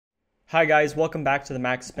Hi guys, welcome back to the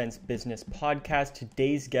Mac Spence Business Podcast.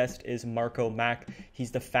 Today's guest is Mirko Mac.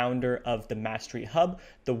 He's the founder of the Mastery Hub,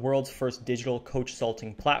 the world's first digital coach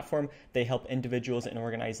consulting platform. They help individuals and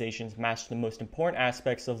organizations master the most important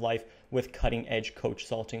aspects of life with cutting-edge coach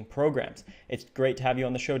consulting programs. It's great to have you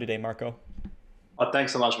on the show today, Mirko. Oh,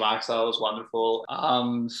 thanks so much, Max. That was wonderful.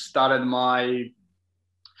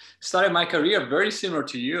 Started my career very similar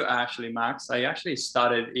to you, actually, Max. I actually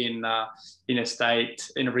started in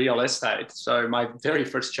real estate. So my very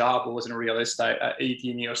first job was in real estate at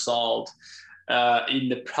 18 years old, in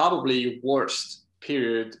the probably worst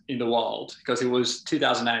period in the world because it was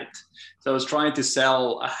 2008. So I was trying to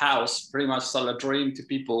sell a house, pretty much sell a dream to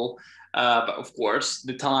people, but of course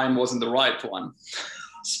the time wasn't the right one.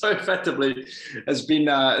 So effectively, has been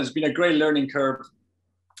a great learning curve,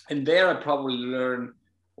 and there I probably learned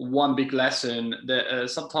one big lesson that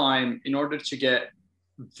sometimes in order to get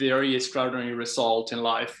very extraordinary result in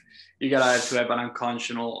life, you gotta have an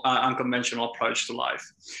unconventional approach to life.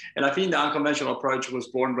 And I think the unconventional approach was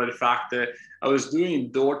born by the fact that I was doing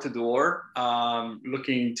door to door,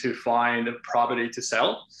 looking to find a property to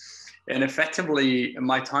sell, and effectively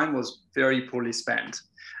my time was very poorly spent.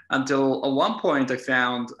 Until at one point I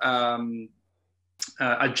found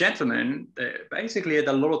a gentleman that basically had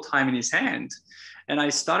a lot of time in his hand. And I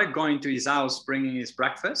started going to his house, bringing his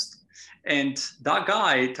breakfast. And that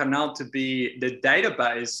guy turned out to be the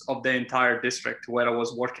database of the entire district where I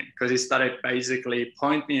was working, because he started basically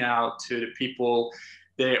pointing me out to the people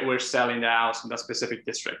that were selling the house in that specific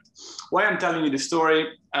district. Why I'm telling you the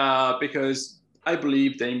story? Because I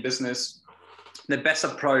believe that in business, the best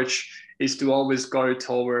approach is to always go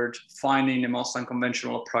toward finding the most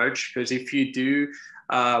unconventional approach. Because if you do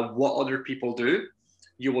what other people do,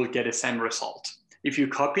 you will get the same result. If you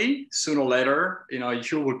copy, sooner or later,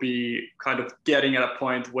 you will be kind of getting at a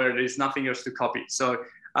point where there's nothing else to copy. So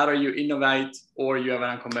either you innovate or you have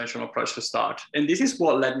an unconventional approach to start. And this is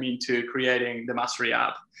what led me to creating the Mastery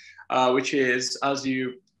app, which is, as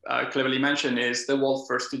you cleverly mentioned, is the world's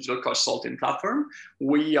first digital coach consulting platform.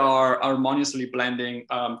 We are harmoniously blending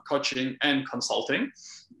coaching and consulting.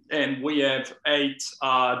 And we have 8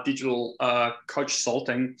 digital coach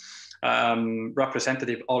consulting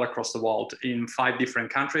representative all across the world in 5 different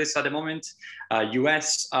countries at the moment.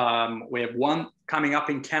 US, we have 1 coming up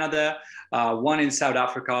in Canada, 1 in South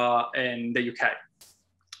Africa, and the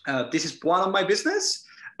UK. This is one of my business,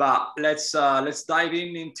 but let's dive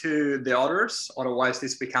into the others. Otherwise,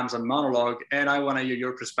 this becomes a monologue, and I want to hear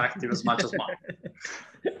your perspective as much as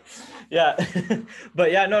mine. Yeah,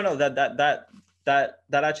 but yeah, no,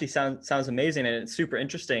 that actually sounds amazing, and it's super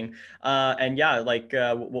interesting. And yeah, like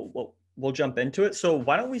we'll jump into it. So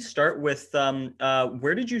why don't we start with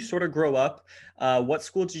where did you sort of grow up? What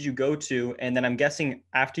school did you go to? And then I'm guessing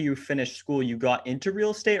after you finished school, you got into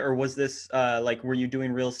real estate, or was this were you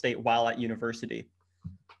doing real estate while at university?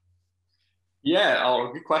 Yeah,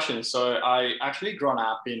 good question. So I actually grown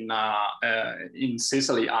up in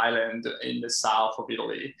Sicily Island in the south of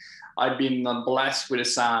Italy. I've been blessed with a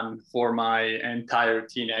son for my entire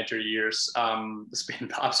teenager years. It's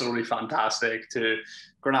been absolutely fantastic to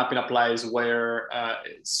grow up in a place where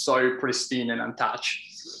it's so pristine and untouched.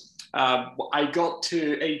 I got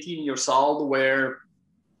to 18 years old where,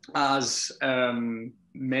 as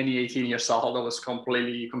many 18 years old, I was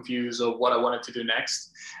completely confused of what I wanted to do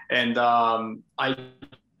next. And I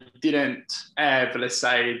didn't have, let's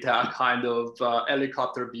say, that kind of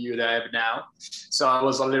helicopter view that I have now. So I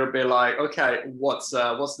was a little bit like, okay, what's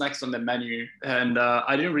next on the menu? And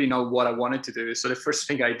I didn't really know what I wanted to do. So the first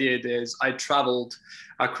thing I did is I traveled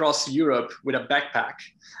across Europe with a backpack,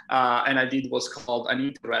 and I did what's called an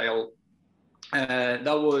interrail.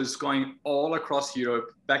 That was going all across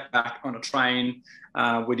Europe, backpack on a train.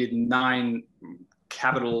 We did 9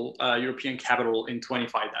 European capital in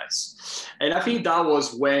 25 days. And I think that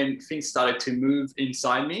was when things started to move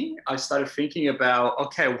inside me. I started thinking about,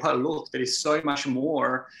 okay, well, look, there is so much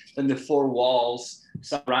more than the 4 walls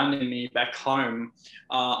surrounding me back home.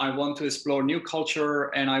 I want to explore new culture,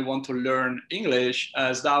 and I want to learn English,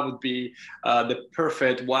 as that would be the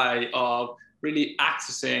perfect way of really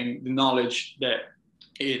accessing the knowledge that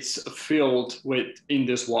it's filled with in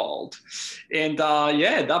this world. And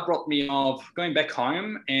that brought me off going back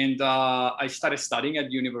home, and I started studying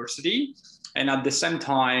at university. And at the same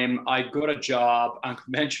time, I got a job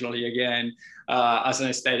unconventionally again as an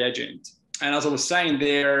estate agent. And as I was saying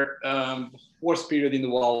there, worst period in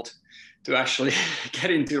the world to actually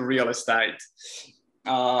get into real estate.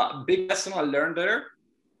 Big lesson I learned there,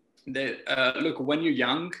 that look, when you're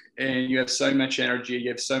young and you have so much energy, you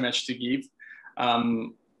have so much to give,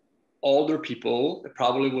 older people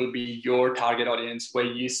probably will be your target audience where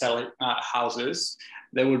you sell houses.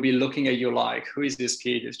 They will be looking at you like, who is this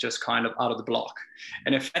kid? It's just kind of out of the block.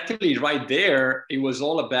 And effectively right there, it was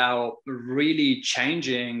all about really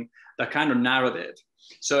changing the kind of narrative.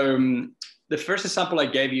 So the first example I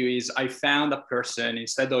gave you is I found a person,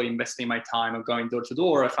 instead of investing my time of going door to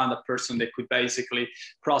door, I found a person that could basically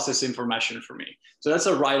process information for me. So that's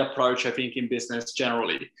a right approach, I think, in business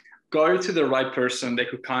generally. Go to the right person that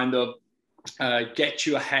could kind of get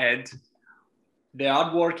you ahead. The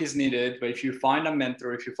hard work is needed, but if you find a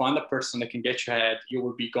mentor, if you find a person that can get you ahead, you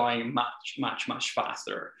will be going much, much, much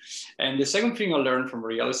faster. And the second thing I learned from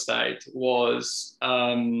real estate was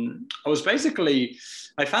I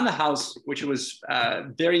found a house which was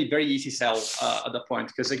very, very easy sell at that point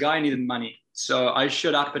because the guy needed money. So I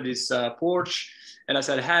showed up at his porch and I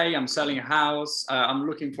said, hey, I'm selling a house. I'm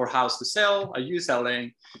looking for a house to sell. Are you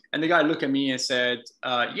selling? And the guy looked at me and said,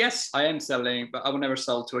 yes, I am selling, but I will never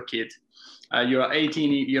sell to a kid. You're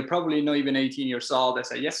 18, you're probably not even 18 years old. I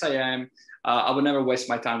said, yes, I am. I will never waste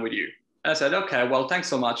my time with you. I said, okay, well, thanks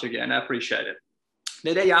so much again. I appreciate it.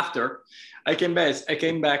 The day after, I came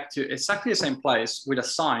back to exactly the same place with a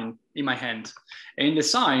sign in my hand. And the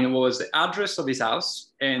sign was the address of his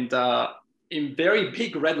house. And in very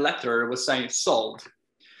big red letter, it was saying sold.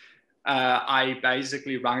 I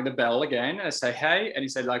basically rang the bell again. And I said, hey. And he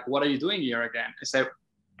said, like, what are you doing here again? I said,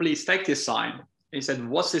 please take this sign. He said,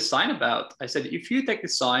 what's this sign about? I said, if you take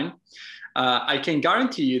this sign, I can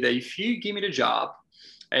guarantee you that if you give me the job,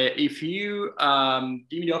 if you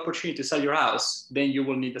give me the opportunity to sell your house, then you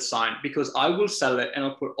will need the sign because I will sell it and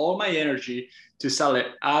I'll put all my energy to sell it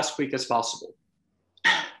as quick as possible.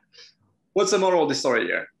 What's the moral of the story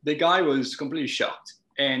here? The guy was completely shocked.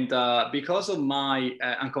 And because of my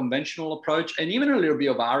unconventional approach and even a little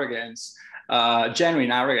bit of arrogance,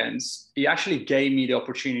 genuine arrogance, he actually gave me the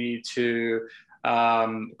opportunity to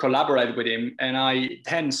collaborate with him, and I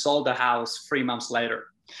then sold the house 3 months later.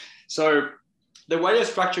 So the way I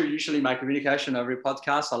structure usually my communication every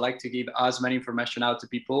podcast, I like to give as many information out to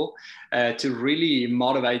people to really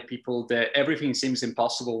motivate people that everything seems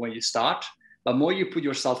impossible when you start, but more you put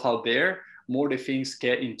yourself out there, more the things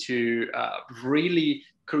get into really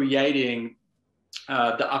creating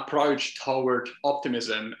the approach toward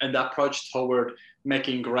optimism and the approach toward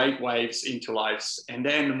making great waves into lives. And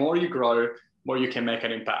then the more you grow, more you can make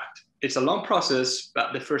an impact. It's a long process,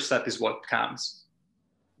 but the first step is what counts.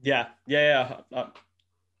 Yeah.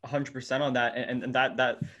 100% on that. And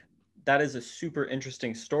that is a super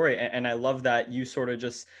interesting story. And I love that you sort of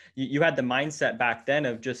just, you had the mindset back then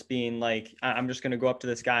of just being like, I'm just going to go up to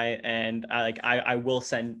this guy and I will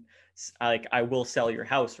sell your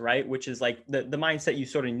house, right? Which is like the mindset you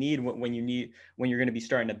sort of need when you're going to be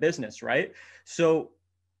starting a business, right? So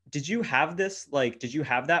did you have that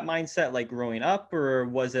mindset like growing up, or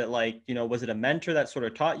was it like, was it a mentor that sort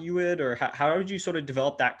of taught you it, or how did you sort of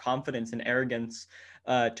develop that confidence and arrogance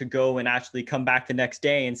to go and actually come back the next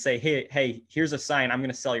day and say, hey, here's a sign, I'm going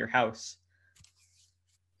to sell your house?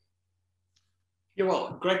 Yeah,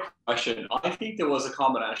 well, great question. I think there was a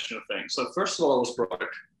combination of things. So first of all, I was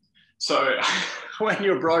broke. So when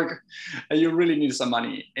you're broke, you really need some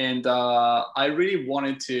money. And I really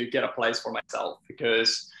wanted to get a place for myself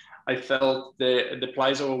because I felt the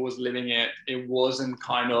place I was living in, it wasn't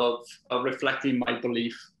kind of reflecting my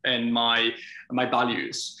belief and my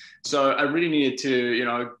values. So I really needed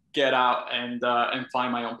to, get out and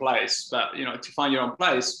find my own place. But, to find your own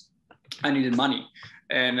place, I needed money.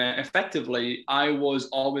 And effectively, I was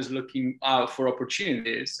always looking out for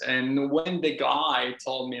opportunities. And when the guy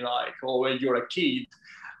told me like, oh, when you're a kid,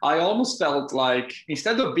 I almost felt like,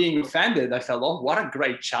 instead of being offended, I felt, oh, what a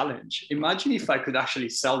great challenge. Imagine if I could actually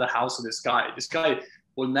sell the house to this guy. This guy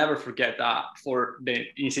will never forget that for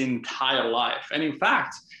his entire life. And in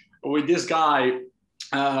fact, with this guy,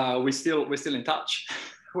 we're still in touch.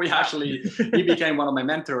 He became one of my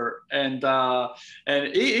mentor, and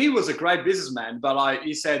he was a great businessman. But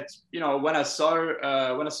he said, when I saw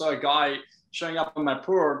a guy showing up on my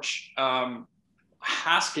porch,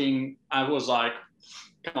 asking, I was like,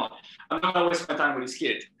 come on, I'm not gonna waste my time with this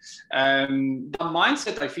kid. The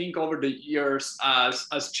mindset, I think, over the years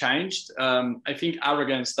has changed. I think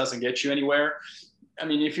arrogance doesn't get you anywhere. I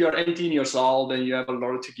mean, if you're 18 years old and you have a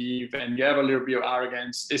lot to give and you have a little bit of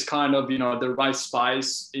arrogance, it's kind of, the right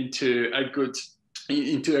spice into a good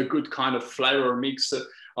kind of flavor mix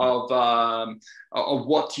of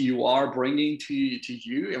what you are bringing to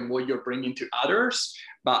you and what you're bringing to others.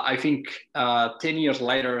 But I think 10 years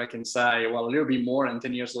later, I can say, well, a little bit more than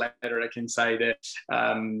 10 years later, I can say that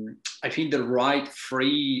I think the right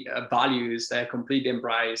three values that I completely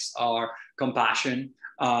embrace are compassion,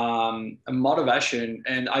 a motivation,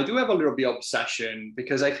 and I do have a little bit of obsession,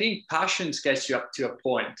 because I think passion gets you up to a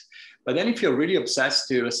point. But then if you're really obsessed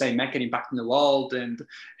to, let's say, make an impact in the world and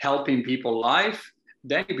helping people life,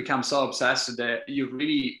 then you become so obsessed that you're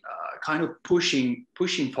really kind of pushing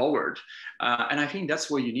forward. And I think that's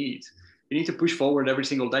what you need. You need to push forward every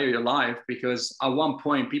single day of your life, because at one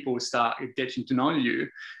point people will start getting to know you,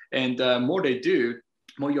 and more they do,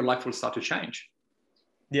 more your life will start to change.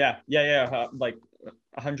 Like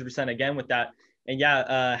 100% again with that. And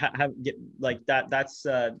yeah, like that's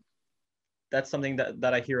something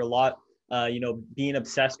that I hear a lot. Being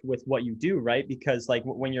obsessed with what you do, right? Because like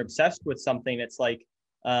when you're obsessed with something, it's like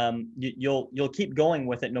you'll keep going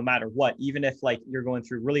with it no matter what, even if like you're going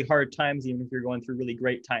through really hard times, even if you're going through really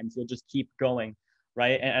great times, you'll just keep going,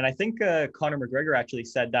 right? And I think Conor McGregor actually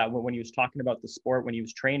said that when he was talking about the sport, when he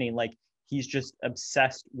was training, like he's just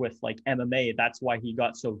obsessed with like MMA. That's why he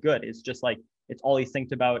got so good. It's just like it's all he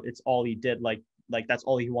thinked about, it's all he did. Like that's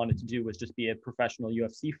all he wanted to do, was just be a professional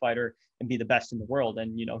UFC fighter and be the best in the world.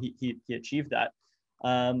 And he achieved that.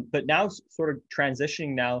 But now, sort of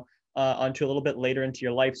transitioning now onto a little bit later into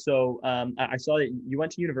your life. So I saw that you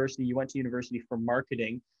went to university. You went to university for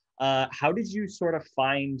marketing. How did you sort of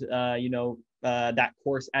find that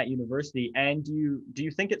course at university? And do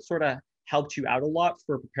you think it sort of helped you out a lot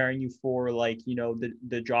for preparing you for like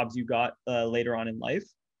the jobs you got later on in life?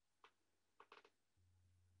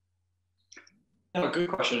 Yeah, good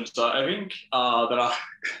question. So I think there are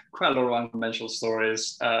quite a lot of unconventional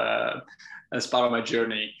stories as part of my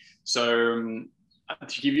journey. So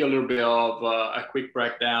to give you a little bit of a quick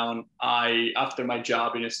breakdown, after my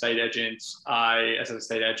job in a estate agent, as an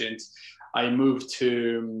estate agent, I moved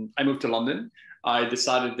to London. I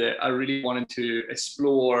decided that I really wanted to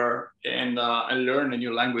explore and learn a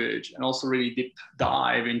new language, and also really deep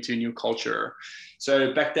dive into new culture.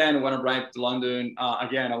 So back then, when I arrived to London,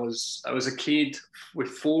 again, I was a kid with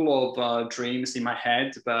full of dreams in my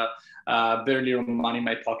head, but very little money in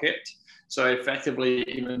my pocket. So effectively,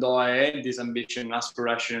 even though I had this ambition and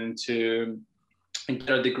aspiration to get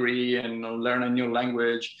a degree and learn a new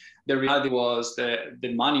language, the reality was that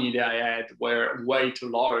the money that I had were way too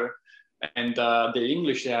low, and the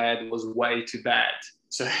English that I had was way too bad.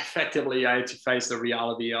 So effectively, I had to face the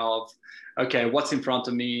reality of, okay, what's in front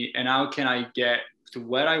of me, and how can I get to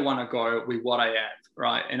where I want to go with what I have,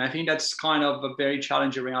 right? And I think that's kind of a very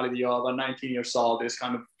challenging reality of a 19 years old is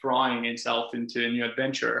kind of throwing himself into a new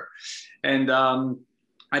adventure. And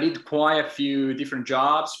I did quite a few different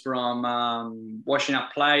jobs, from washing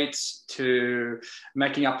up plates to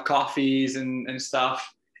making up coffees and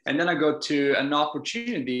stuff. And then I got to an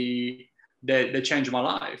opportunity that changed my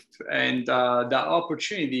life. And that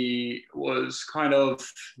opportunity was kind of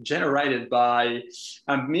generated by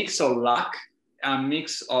a mix of luck, a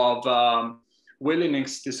mix of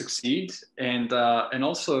willingness to succeed, and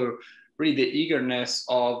also really the eagerness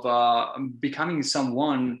of becoming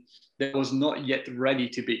someone that was not yet ready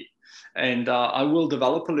to be. And I will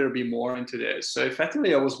develop a little bit more into this. So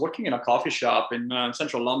effectively, I was working in a coffee shop in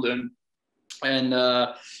central London, and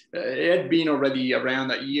it had been already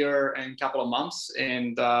around a year and a couple of months,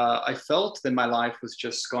 and I felt that my life was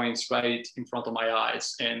just going straight in front of my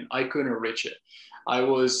eyes, and I couldn't reach it. I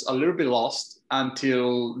was a little bit lost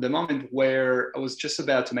until the moment where I was just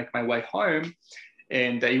about to make my way home,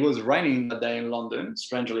 and it was raining that day in London,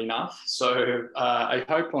 strangely enough. So I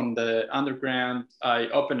hop on the underground, I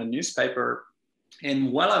opened a newspaper,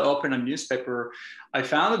 and while I opened a newspaper, I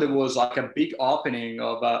found that there was like a big opening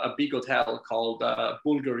of a big hotel called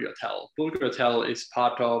Bulgari Hotel. Bulgari Hotel is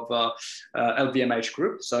part of LVMH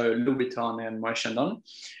Group, so Louis Vuitton and Moët Chandon.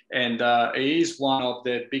 And it is one of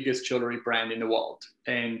the biggest jewelry brand in the world.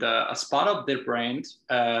 And as part of their brand,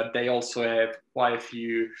 they also have quite a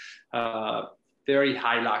few very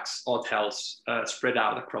high-lux hotels spread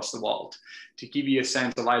out across the world. To give you a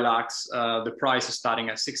sense of high-lux, the price is starting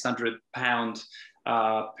at £600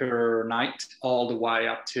 per night, all the way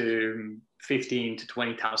up to 15 to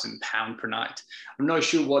 20,000 pounds per night. I'm not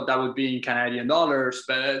sure what that would be in Canadian dollars,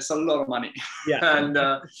 but it's a lot of money. Yeah. And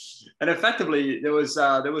effectively, there was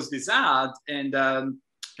this ad, and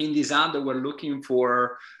in this ad, they were looking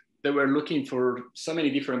for so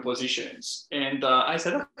many different positions. And I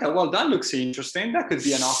said, okay, well, that looks interesting. That could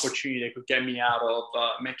be an opportunity that could get me out of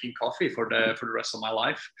making coffee for the rest of my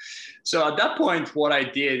life. So at that point, what I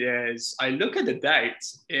did is I look at the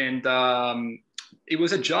dates, and it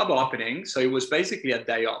was a job opening. So it was basically a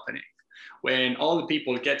day opening, when all the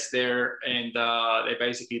people gets there, and they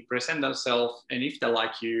basically present themselves. And if they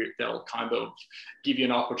like you, they'll kind of give you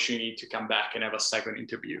an opportunity to come back and have a second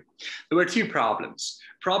interview. There were two problems.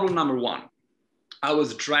 Problem number one, I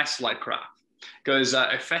was dressed like crap. because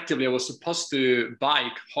effectively I was supposed to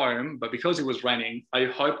bike home, but because it was raining, I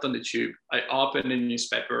hopped on the tube, I opened a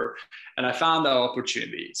newspaper, and I found that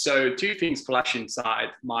opportunity. So two things flash inside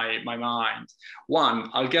my mind. One,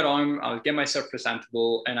 I'll get home, I'll get myself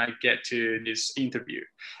presentable, and I get to this interview.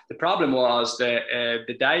 The problem was that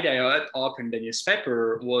the day that I opened the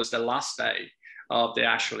newspaper was the last day of the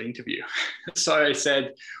actual interview. So I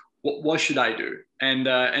said, what should I do? And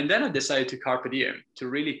then I decided to carpe diem, to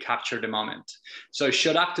really capture the moment. So I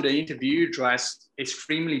showed up to the interview dressed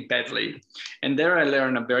extremely badly. And there I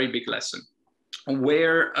learned a very big lesson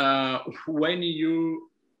where when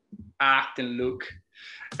you act and look,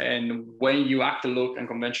 and when you act and look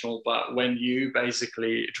unconventional, but when you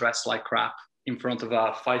basically dress like crap in front of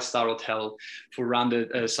a five-star hotel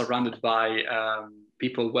surrounded by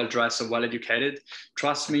people well-dressed and well-educated,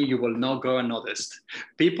 trust me, you will not go unnoticed.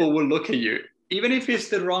 People will look at you. Even if it's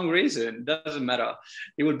the wrong reason, doesn't matter.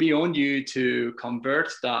 It would be on you to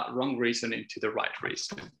convert that wrong reason into the right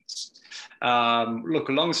reasons. Look,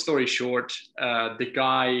 long story short, the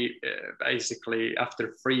guy basically,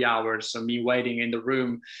 after 3 hours of me waiting in the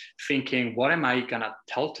room, thinking, what am I gonna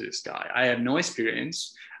tell to this guy? I have no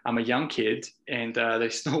experience. I'm a young kid, and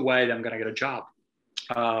there's no way that I'm gonna get a job.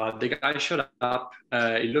 The guy showed up,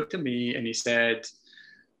 he looked at me and he said,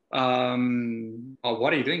 oh,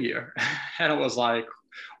 what are you doing here? And I was like,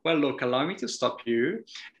 well, look, allow me to stop you.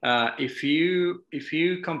 If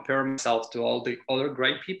you compare myself to all the other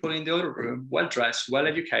great people in the other room, well-dressed,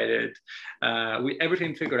 well-educated, with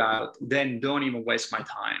everything figured out, then don't even waste my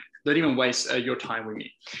time. Don't even waste your time with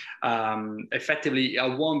me. Effectively, I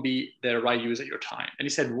won't be the right use of your time. And he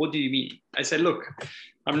said, what do you mean? I said, look,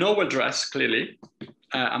 I'm not well-dressed, clearly.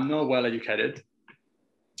 I'm not well-educated.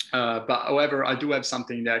 But however, I do have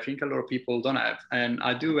something that I think a lot of people don't have. And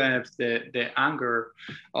I do have the anger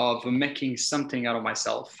of making something out of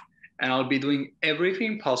myself. And I'll be doing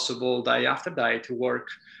everything possible day after day to work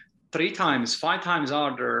 3 times, 5 times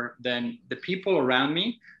harder than the people around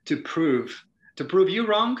me to prove you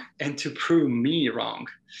wrong and to prove me wrong.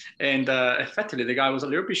 And effectively, the guy was a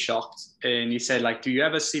little bit shocked. And he said, like, do you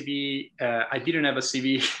have a CV? I didn't have a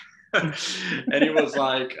CV. And he was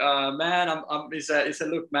like, man, he said,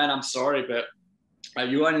 look, man, I'm sorry, but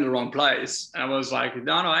you are in the wrong place. And I was like,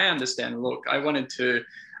 no, I understand. Look, I wanted to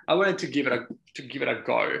give it a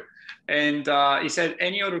go. And he said,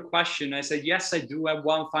 any other question? I said, yes, I do have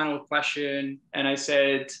one final question. And I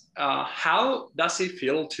said, how does it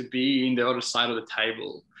feel to be in the other side of the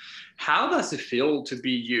table? How does it feel to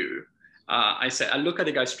be you? I said, I look at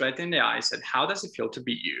the guy straight in the eye. I said, how does it feel to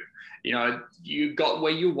be you? You know, you got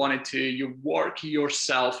where you wanted to, you work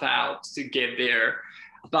yourself out to get there.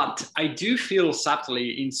 But I do feel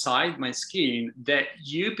subtly inside my skin that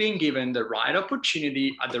you've been given the right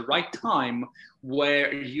opportunity at the right time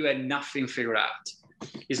where you had nothing figured out.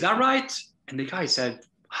 Is that right? And the guy said,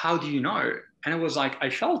 how do you know? And I was like, I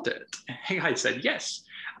felt it. And the guy said, yes,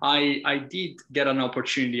 I did get an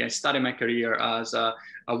opportunity. I started my career as a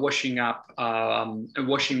washing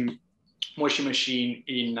machine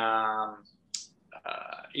in Alain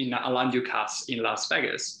Ducasse in Las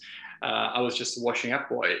Vegas. I was just a washing up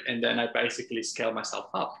boy, and then I basically scaled myself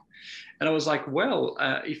up. And I was like, well,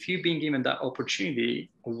 if you've been given that opportunity,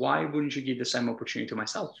 why wouldn't you give the same opportunity to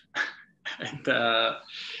myself? And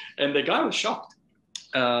the guy was shocked.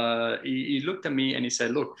 He looked at me and he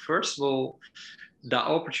said, look, first of all, the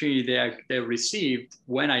opportunity that they received,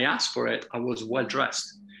 when I asked for it, I was well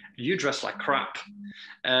dressed. You dressed like crap.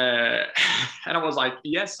 And I was like,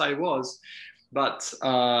 yes, I was. But,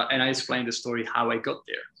 and I explained the story, how I got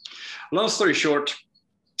there. Long story short,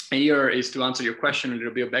 here is to answer your question, a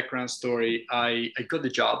little bit of background story. I got the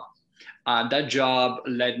job. That job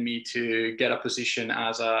led me to get a position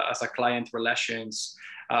as a client relations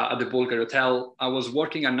at the Bulgar Hotel. I was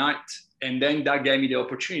working at night, and then that gave me the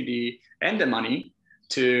opportunity and the money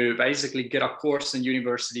to basically get a course in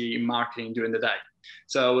university in marketing during the day.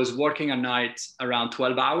 So I was working at night around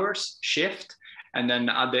 12 hours shift. And then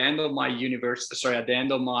at the end of my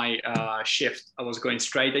shift, I was going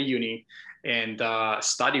straight to uni and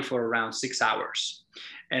study for around 6 hours.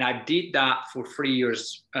 And I did that for 3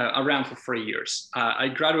 years, around for 3 years. I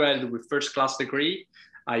graduated with first class degree.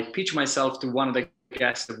 I pitched myself to one of the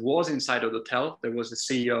guests that was inside of the hotel. There was the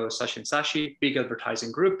CEO of Sashi & Sashi, big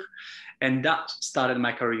advertising group. And that started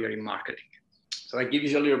my career in marketing. So I give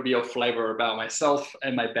you a little bit of flavor about myself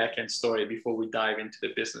and my back-end story before we dive into the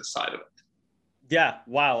business side of it. Yeah,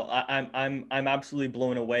 wow. I'm absolutely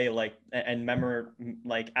blown away,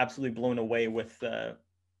 absolutely blown away with that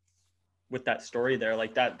story there.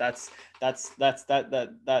 Like that's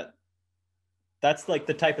like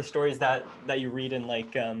the type of stories that you read in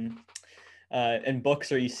in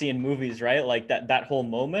books or you see in movies, right? Like that whole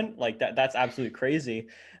moment, like that's absolutely crazy.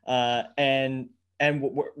 And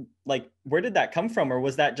like, where did that come from? Or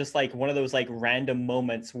was that just like one of those like random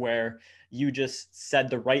moments where you just said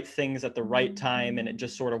the right things at the right time and it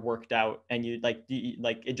just sort of worked out and like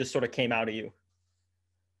it just sort of came out of you?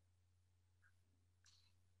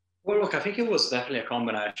 Well, look, I think it was definitely a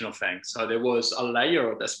combination of things. So there was a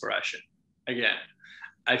layer of desperation. Again,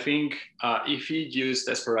 I think if you use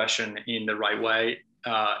desperation in the right way,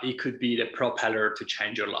 it could be the propeller to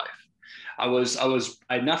change your life. I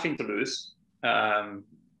had nothing to lose, and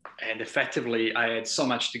effectively, I had so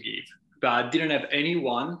much to give, but I didn't have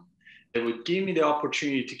anyone that would give me the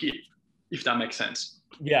opportunity to give, if that makes sense.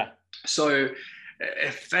 Yeah. So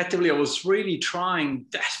effectively, I was really trying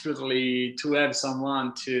desperately to have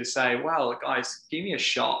someone to say, well, guys, give me a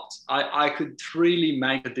shot. I could really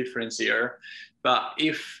make a difference here. But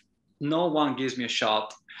if no one gives me a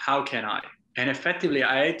shot, how can I? And effectively,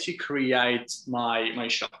 I had to create my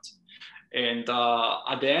shot. And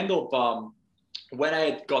at the end of when I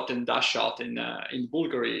had gotten that shot in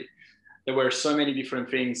Bulgaria, there were so many different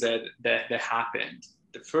things that happened.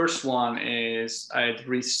 The first one is I had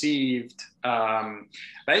received,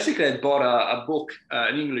 basically I bought a book,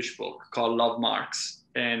 an English book called Love Marks.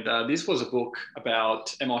 And this was a book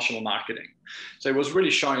about emotional marketing. So it was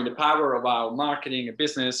really showing the power of how marketing a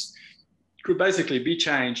business could basically be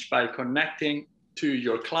changed by connecting to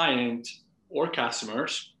your client or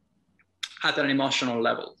customers at an emotional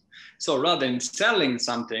level. So rather than selling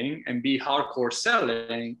something and be hardcore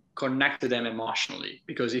selling, connect to them emotionally.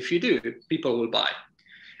 Because if you do, people will buy.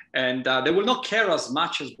 And they will not care as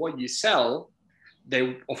much as what you sell.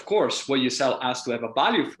 They, of course, what you sell has to have a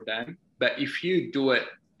value for them. But if you do it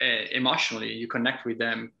emotionally, you connect with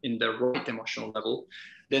them in the right emotional level,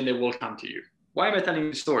 then they will come to you. Why am I telling you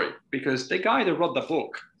the story? Because the guy that wrote the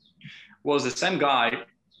book was the same guy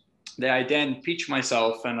that I then pitched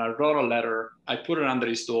myself and I wrote a letter. I put it under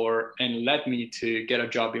his door and led me to get a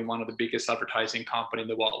job in one of the biggest advertising company in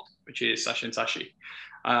the world, which is Sashi and Sashi.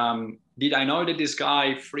 Did I know that this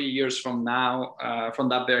guy 3 years from now, from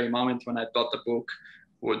that very moment when I bought the book,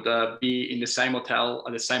 would be in the same hotel,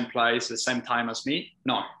 at the same place, at the same time as me?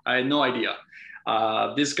 No, I had no idea.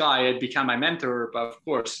 This guy had become my mentor, but of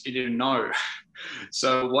course he didn't know.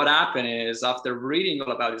 So what happened is after reading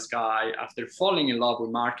all about this guy, after falling in love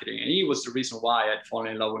with marketing, and he was the reason why I'd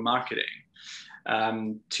fallen in love with marketing,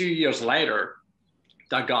 2 years later,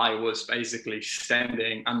 that guy was basically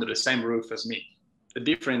standing under the same roof as me. The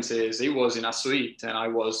difference is he was in a suite and I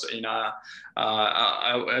was in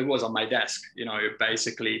I was on my desk, you know,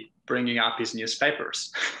 basically bringing up his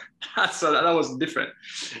newspapers. So that was different.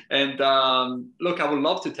 And look, I would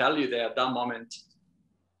love to tell you that at that moment,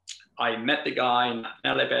 I met the guy in an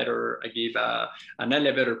elevator. I gave an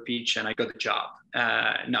elevator pitch and I got the job.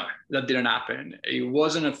 No, that didn't happen. It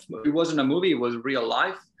wasn't a movie. It was real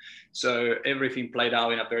life. So everything played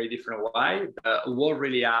out in a very different way. What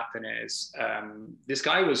really happened is this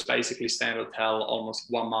guy was basically staying at hotel almost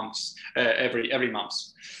 1 month, every month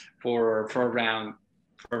for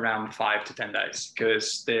around 5 to 10 days,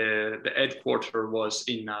 because the headquarters was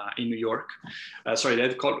in New York. Sorry, the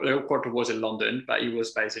headquarters was in London, but he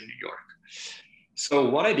was based in New York. So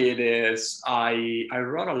what I did is I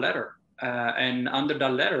wrote a letter, and under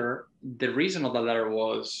that letter, the reason of the letter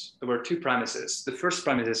was there were two premises. The first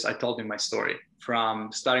premise is I told him my story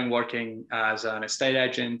from starting working as an estate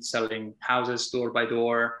agent, selling houses door by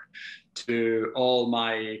door, to all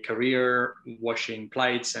my career washing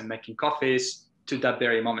plates and making coffees, to that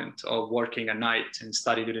very moment of working at night and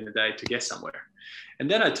study during the day to get somewhere. And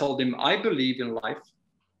then I told him, I believe in life.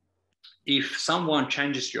 If someone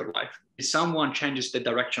changes your life, if someone changes the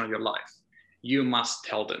direction of your life, you must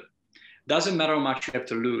tell them. Doesn't matter how much you have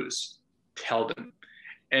to lose, tell them.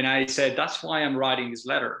 And I said, that's why I'm writing this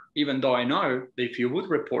letter, even though I know that if you would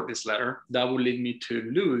report this letter, that would lead me to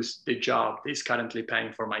lose the job that is currently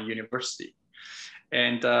paying for my university.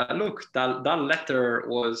 And look, that letter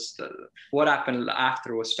was, what happened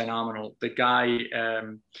after was phenomenal. The guy,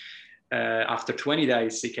 after 20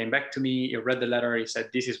 days, he came back to me, he read the letter, he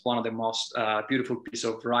said, this is one of the most beautiful pieces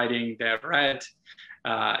of writing they have read.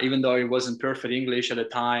 Even though it wasn't perfect English at the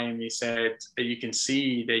time, he said, you can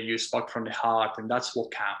see that you spoke from the heart, and that's what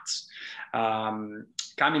counts.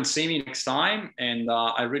 Come and see me next time, and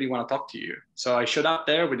I really want to talk to you. So I showed up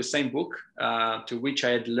there with the same book to which I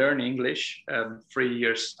had learned English 3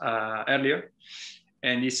 years earlier.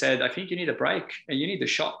 And he said, I think you need a break and you need a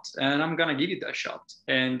shot, and I'm going to give you that shot.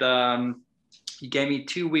 And he gave me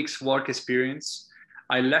 2 weeks work experience.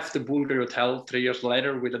 I left the Bulgari hotel 3 years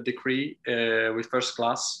later with a degree with first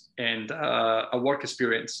class and a work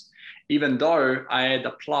experience. even though I had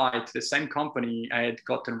applied to the same company, I had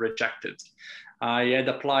gotten rejected. I had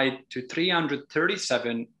applied to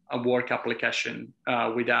 337 work application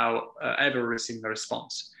without ever receiving a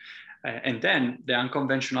response. And then the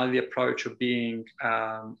unconventionality approach of being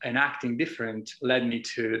and acting different led me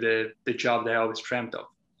to the job that I always dreamt of.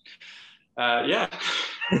 Yeah,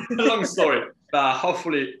 long story.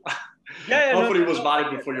 Hopefully, Yeah, no, hopefully it was no,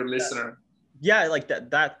 valuable for your listener. yeah, like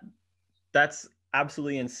that's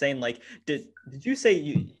absolutely insane. Like, did you say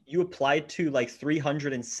you applied to like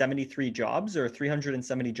 373 jobs or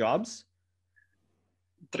 370 jobs?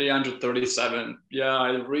 337. Yeah,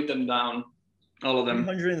 I read them down, all of them.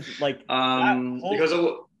 300, like that whole. Because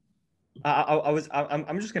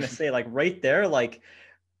I'm just gonna say, like, right there, like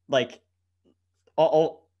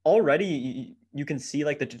already you can see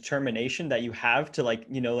like the determination that you have to, like,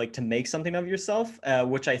 like to make something of yourself,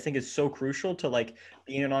 which I think is so crucial to like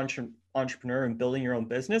being an entrepreneur and building your own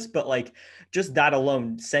business. But like just that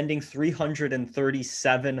alone, sending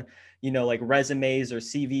 337 like resumes or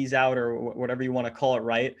CVs out, or whatever you want to call it,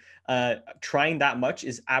 right? Trying that much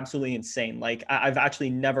is absolutely insane. Like I've actually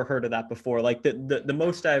never heard of that before. Like the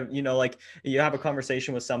most I've, like, you have a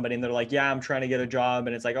conversation with somebody and they're like, yeah, I'm trying to get a job,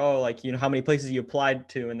 and it's like, oh, like, how many places you applied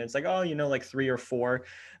to, and it's like, oh, like 3 or 4.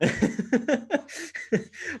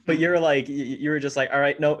 But you're like, you were just like, all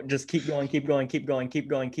right, no, just keep going, keep going, keep going, keep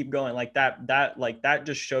going, keep going. Like that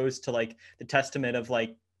just shows to like the testament of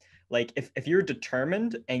like if you're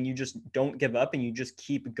determined and you just don't give up and you just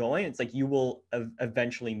keep going, it's like you will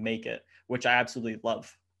eventually make it, which I absolutely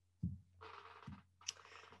love.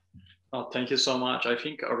 Oh, thank you so much. I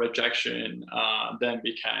think a rejection then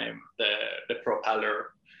became the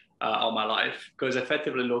propeller of my life, because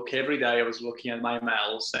effectively, look, every day I was looking at my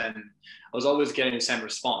mails and I was always getting the same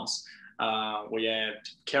response. We had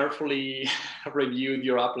carefully reviewed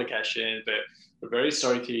your application, but we're very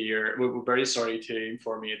sorry to hear. We're very sorry to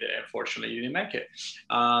inform you that unfortunately you didn't make it.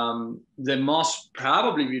 The most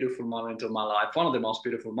probably beautiful moment of my life, one of the most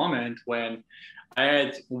beautiful moments, when I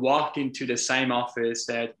had walked into the same office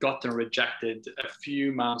that had gotten rejected a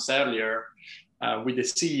few months earlier, with the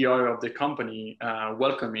CEO of the company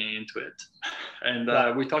welcoming me into it. And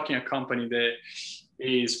we're talking a company that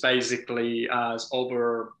is basically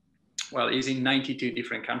is in 92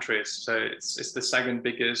 different countries. So it's the second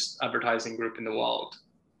biggest advertising group in the world.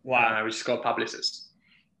 Wow. Which is called Publicis.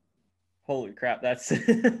 Holy crap. That's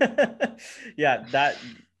yeah,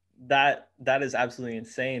 that is absolutely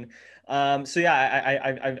insane. So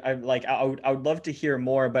yeah, I would love to hear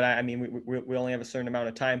more, but I mean, we only have a certain amount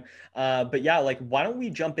of time. But yeah, like, why don't we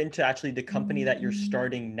jump into actually the company that you're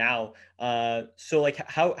starting now? So like,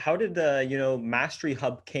 how did the, Mastery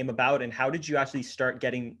Hub came about, and how did you actually start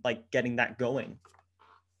getting that going?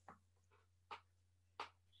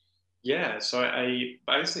 Yeah, so I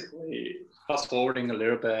basically, fast forwarding a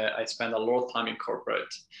little bit, I spent a lot of time in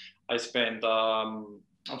corporate. I spent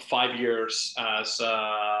 5 years as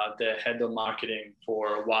the head of marketing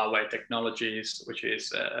for Huawei Technologies, which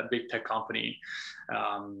is a big tech company.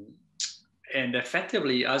 And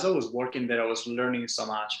effectively, as I was working there, I was learning so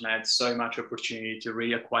much, and I had so much opportunity to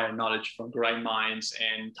really acquire knowledge from great minds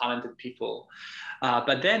and talented people.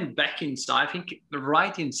 But then back inside, I think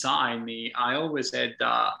right inside me, I always had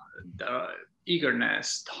the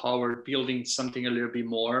eagerness toward building something a little bit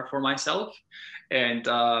more for myself. And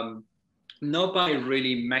not by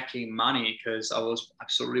really making money, because I was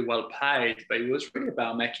absolutely well paid, but it was really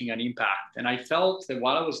about making an impact. And I felt that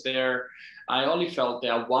while I was there, I only felt that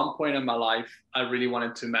at one point in my life, I really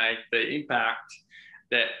wanted to make the impact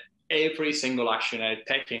that every single action I had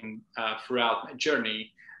taken throughout my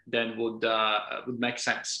journey then would make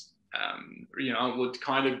sense. Would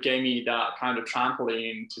kind of give me that kind of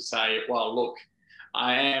trampoline to say, well, look,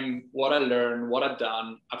 I am what I learned, what I've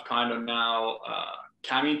done. I've kind of now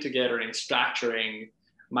coming together and structuring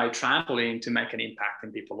my trampoline to make an impact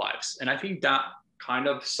in people's lives. And I think that kind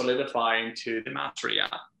of solidified into the Mastery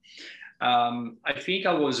app. I think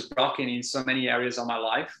I was broken in so many areas of my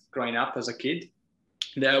life growing up as a kid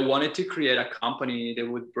that I wanted to create a company that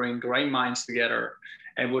would bring great minds together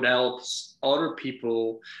and would help other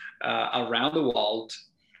people around the world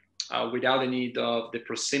without the need of the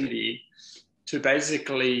proximity to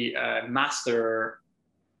basically master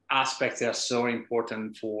aspects that are so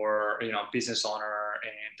important for business owner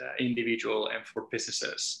and individual and for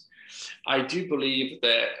businesses. I do believe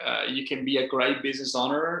that you can be a great business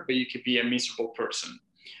owner, but you could be a miserable person.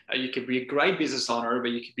 You could be a great business owner,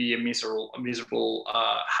 but you could be a miserable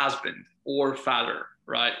husband or father,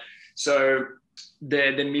 right? So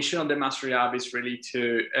the mission of the Mastery Hub is really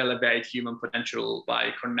to elevate human potential by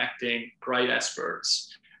connecting great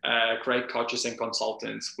experts great coaches and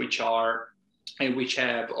consultants, which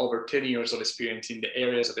have over 10 years of experience in the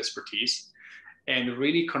areas of expertise, and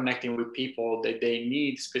really connecting with people that they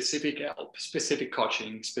need specific help, specific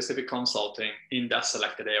coaching, specific consulting in that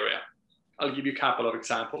selected area. I'll give you a couple of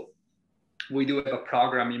examples. We do have a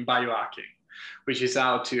program in biohacking, which is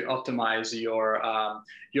how to optimize your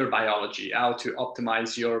biology, how to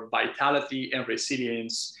optimize your vitality and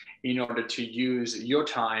resilience in order to use your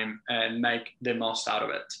time and make the most out of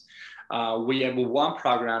it. We have one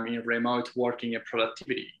program in remote working and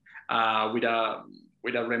productivity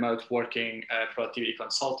with a remote working productivity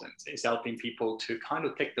consultant. Is helping people to kind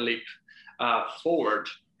of take the leap forward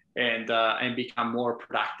and become more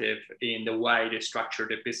productive in the way they structure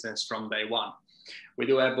the business from day one. We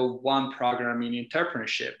do have one program in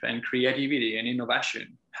entrepreneurship and creativity and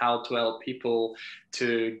innovation, how to help people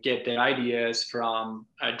to get their ideas from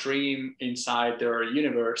a dream inside their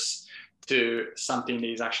universe to something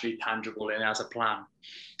that is actually tangible and has a plan.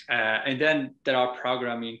 And then there are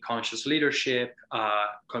programs in conscious leadership,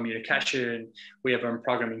 communication. We have a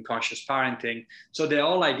program in conscious parenting. So the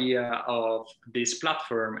whole idea of this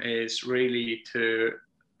platform is really to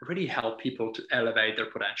really help people to elevate their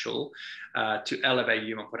potential, to elevate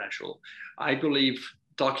human potential. I believe,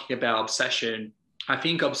 talking about obsession, I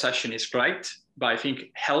think obsession is great, but I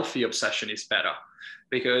think healthy obsession is better.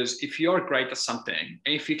 Because if you're great at something,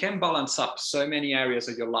 and if you can balance up so many areas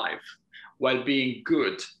of your life while being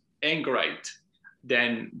good and great,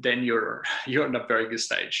 then you're in a very good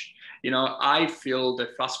stage. I feel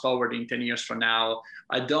that fast forwarding 10 years from now,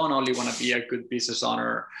 I don't only want to be a good business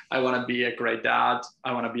owner. I want to be a great dad.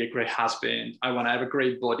 I want to be a great husband. I want to have a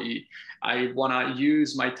great body. I want to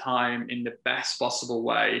use my time in the best possible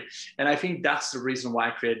way. And I think that's the reason why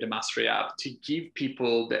I created the Mastery app, to give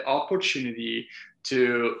people the opportunity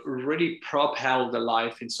to really propel their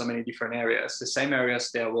life in so many different areas, the same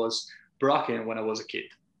areas that was broken when I was a kid.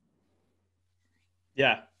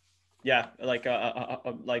 Yeah. Yeah. I'm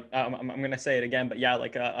going to say it again, but yeah,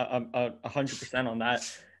 100% on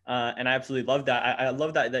that. And I absolutely love that. I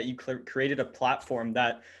love that you created a platform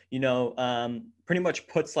that, pretty much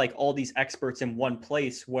puts like all these experts in one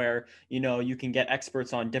place where, you can get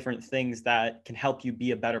experts on different things that can help you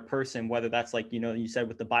be a better person, whether that's like, you said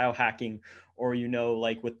with the biohacking, or,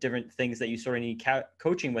 like with different things that you sort of need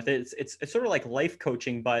coaching with it. It's sort of like life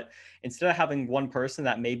coaching, but instead of having one person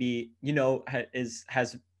that maybe,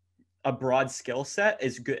 has a broad skill set,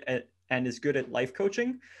 is good at life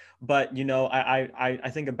coaching. But,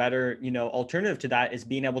 I think a better, alternative to that is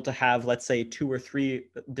being able to have, let's say, 2 or 3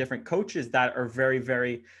 different coaches that are very,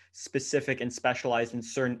 very specific and specialized in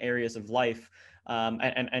certain areas of life.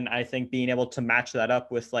 And I think being able to match that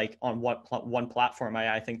up with like on one platform,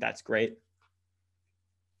 I think that's great.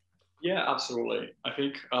 Yeah, absolutely. I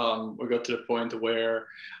think we got to the point where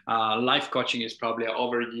life coaching is probably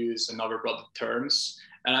overused and overbroad terms.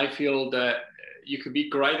 And I feel that you could be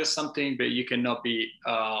great at something, but you cannot be,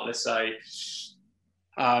 let's say,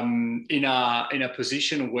 in a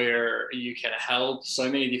position where you can help so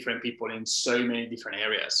many different people in so many different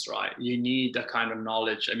areas, right? You need that kind of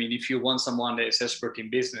knowledge. I mean, if you want someone that is expert in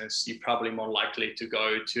business, you're probably more likely to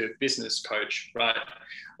go to a business coach, right?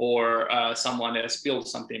 Or someone that has built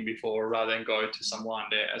something before, rather than go to someone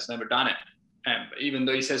that has never done it. And even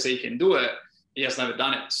though he says that he can do it, he has never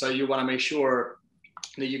done it. So you want to make sure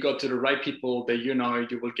that you go to the right people that you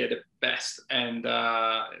will get the best and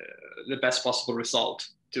the best possible result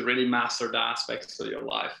to really master the aspects of your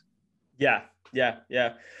life. Yeah.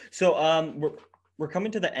 So we're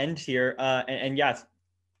coming to the end here, and yeah,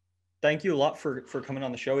 thank you a lot for coming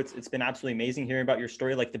on the show. It's been absolutely amazing hearing about your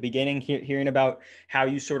story, like the beginning, hearing about how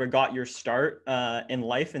you sort of got your start in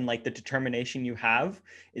life, and like the determination you have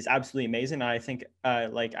is absolutely amazing. And I think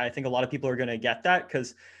I think a lot of people are going to get that,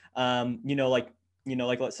 because like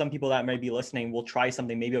some people that might be listening will try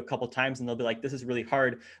something maybe a couple times and they'll be like, this is really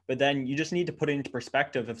hard. But then you just need to put it into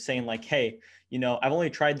perspective of saying like, hey, I've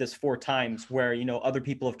only tried this 4 times, where, other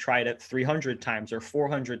people have tried it 300 times or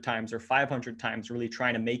 400 times or 500 times, really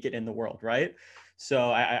trying to make it in the world. Right.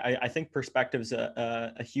 So I think perspective is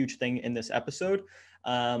a huge thing in this episode.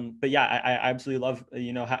 But yeah, I absolutely love,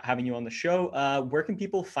 having you on the show. Where can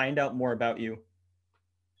people find out more about you?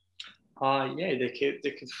 Yeah,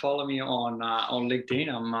 they could follow me on LinkedIn.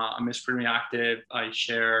 I'm extremely active. I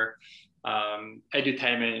share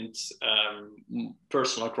edutainment,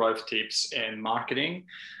 personal growth tips, and marketing.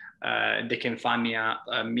 They can find me at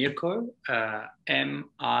Mirko, Mirko,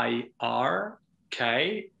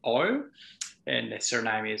 and the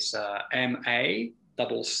surname is Macco.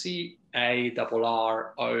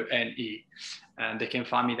 Marrone. And they can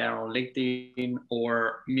find me there on LinkedIn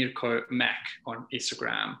or Mirko Mac on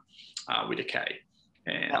Instagram with a K.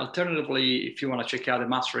 And alternatively, if you want to check out the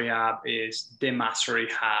Mastery Hub, is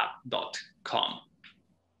themasteryhub.com.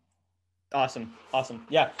 Awesome.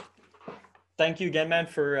 Yeah. Thank you again, man,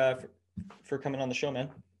 for coming on the show, man.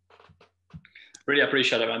 Really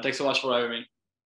appreciate it, man. Thanks so much for having me.